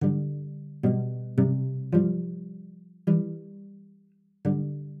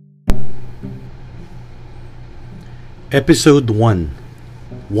Episode 1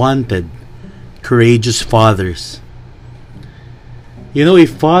 Wanted Courageous Fathers.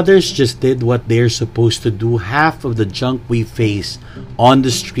 If fathers just did what they're supposed to do, half of the junk we face on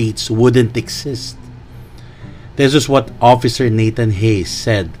the streets wouldn't exist. This is what Officer Nathan Hayes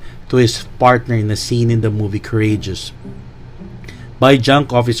said to his partner in a scene in the movie Courageous. By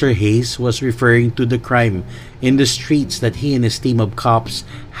junk, Officer Hayes was referring to the crime in the streets that he and his team of cops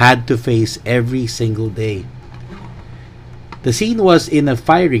had to face every single day. The scene was in a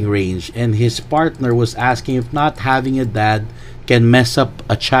firing range, and his partner was asking if not having a dad can mess up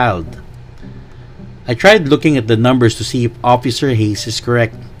a child. I tried looking at the numbers to see if Officer Hayes is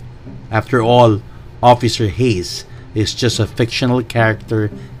correct. After all, Officer Hayes is just a fictional character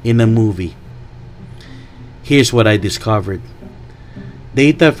in a movie. Here's what I discovered.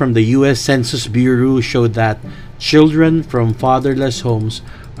 Data from the U.S. Census Bureau showed that children from fatherless homes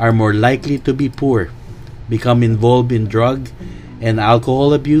are more likely to be poor, become involved in drug and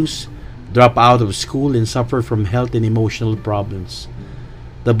alcohol abuse, drop out of school, and suffer from health and emotional problems.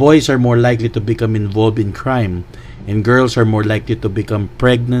 The boys are more likely to become involved in crime, and girls are more likely to become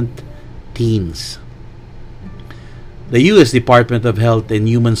pregnant teens. The U.S. Department of Health and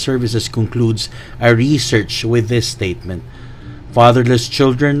Human Services concludes a research with this statement. Fatherless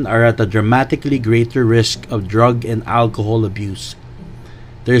children are at a dramatically greater risk of drug and alcohol abuse.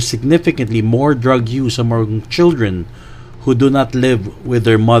 There is significantly more drug use among children who do not live with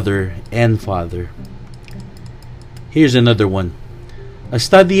their mother and father. Here's another one. A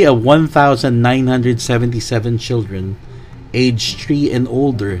study of 1,977 children, aged 3 and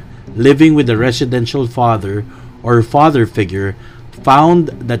older, living with a residential father or father figure, found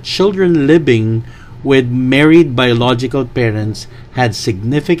that children living with married biological parents had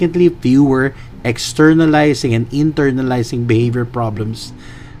significantly fewer externalizing and internalizing behavior problems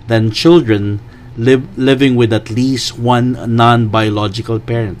than children living with at least one non-biological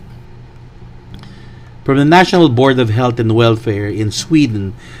parent. From the National Board of Health and Welfare in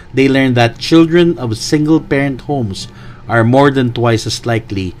Sweden, they learned that children of single-parent homes are more than twice as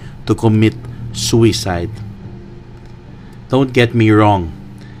likely to commit suicide. Don't get me wrong.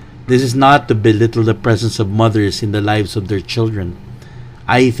 This is not to belittle the presence of mothers in the lives of their children.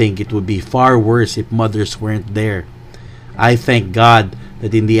 I think it would be far worse if mothers weren't there. I thank God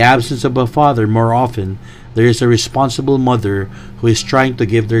that in the absence of a father, more often, there is a responsible mother who is trying to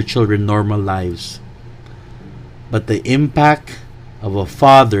give their children normal lives. But the impact of a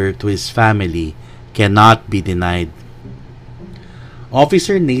father to his family cannot be denied.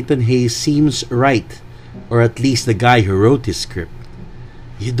 Officer Nathan Hayes seems right, or at least the guy who wrote his script.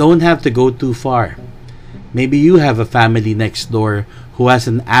 You don't have to go too far. Maybe you have a family next door who has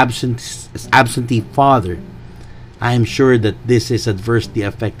an absentee father. I am sure that this is adversely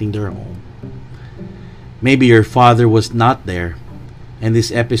affecting their home. Maybe your father was not there, and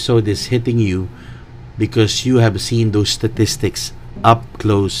this episode is hitting you because you have seen those statistics up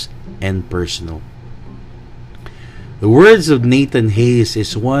close and personal. The words of Nathan Hayes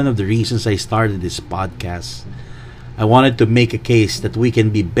is one of the reasons I started this podcast. I wanted to make a case that we can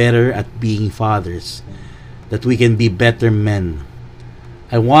be better at being fathers, that we can be better men.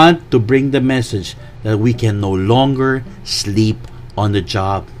 I want to bring the message that we can no longer sleep on the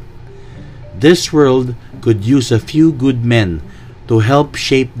job. This world could use a few good men to help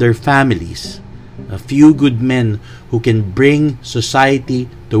shape their families, a few good men who can bring society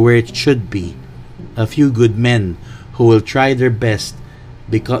to where it should be, a few good men who will try their best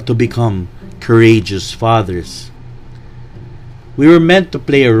to become courageous fathers. We were meant to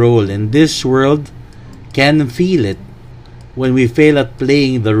play a role, and this world can feel it when we fail at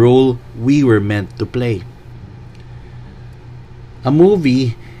playing the role we were meant to play.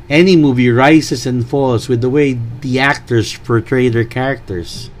 Any movie rises and falls with the way the actors portray their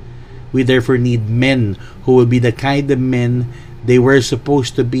characters. We therefore need men who will be the kind of men they were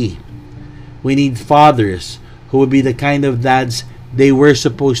supposed to be. We need fathers who will be the kind of dads they were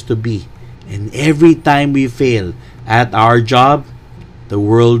supposed to be. And every time we fail at our job, the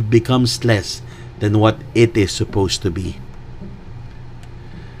world becomes less than what it is supposed to be.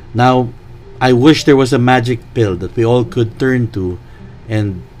 Now, I wish there was a magic pill that we all could turn to,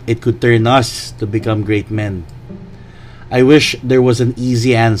 and it could turn us to become great men. I wish there was an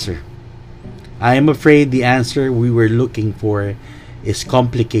easy answer. I am afraid the answer we were looking for is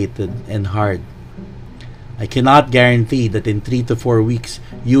complicated and hard. I cannot guarantee that in 3 to 4 weeks,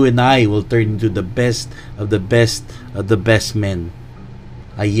 you and I will turn into the best of the best of the best men.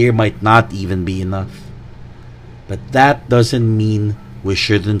 A year might not even be enough. But that doesn't mean we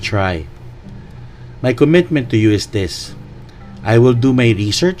shouldn't try. My commitment to you is this. I will do my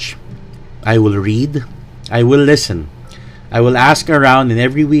research. I will read. I will listen. I will ask around, and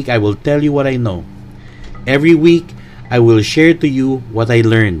every week I will tell you what I know. Every week I will share to you what I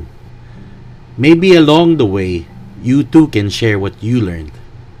learned. Maybe along the way, you too can share what you learned.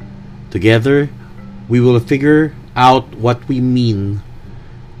 Together, we will figure out what we mean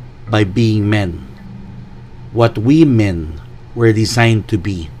by being men. What we men were designed to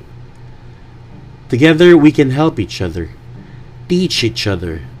be. Together, we can help each other, teach each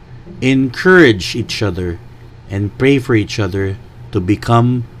other, encourage each other, and pray for each other to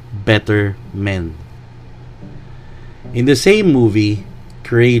become better men. In the same movie,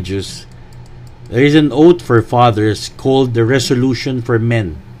 Courageous, there is an oath for fathers called the Resolution for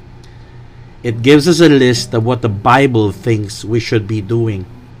Men. It gives us a list of what the Bible thinks we should be doing.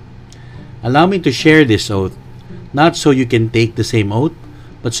 Allow me to share this oath, not so you can take the same oath,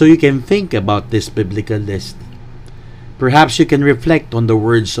 but so you can think about this biblical list. Perhaps you can reflect on the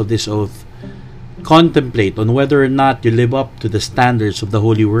words of this oath, contemplate on whether or not you live up to the standards of the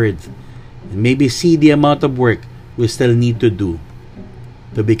Holy Word, and maybe see the amount of work we still need to do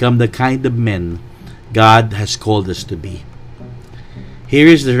to become the kind of men God has called us to be. Here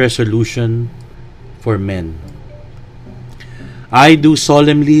is the resolution for men. I do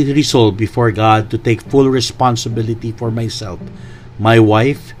solemnly resolve before God to take full responsibility for myself, my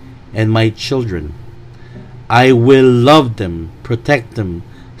wife, and my children. I will love them, protect them,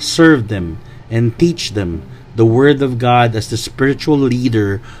 serve them, and teach them the Word of God as the spiritual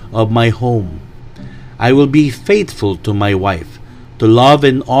leader of my home. I will be faithful to my wife, to love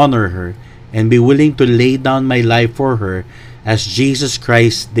and honor her, and be willing to lay down my life for her as Jesus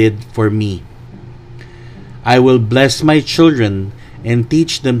Christ did for me. I will bless my children and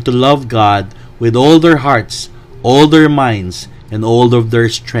teach them to love God with all their hearts, all their minds, and all of their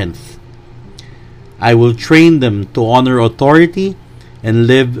strength. I will train them to honor authority and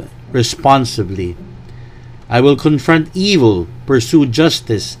live responsibly. I will confront evil, pursue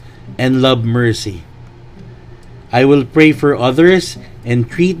justice, and love mercy. I will pray for others and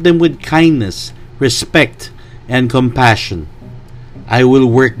treat them with kindness, respect, and compassion. I will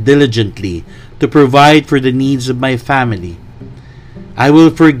work diligently to provide for the needs of my family. I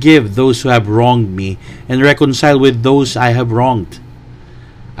will forgive those who have wronged me and reconcile with those I have wronged.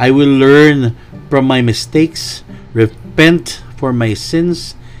 I will learn from my mistakes, repent for my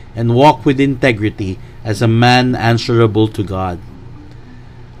sins, and walk with integrity as a man answerable to God.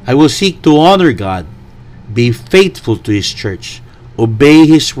 I will seek to honor God, be faithful to His church, obey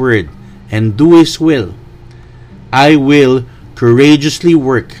His word, and do His will. I will courageously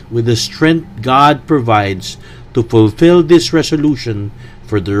work with the strength God provides to fulfill this resolution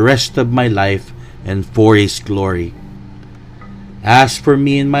for the rest of my life and for His glory. As for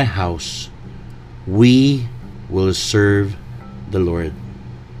me and my house, we will serve the Lord.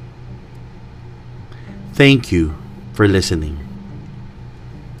 Thank you for listening.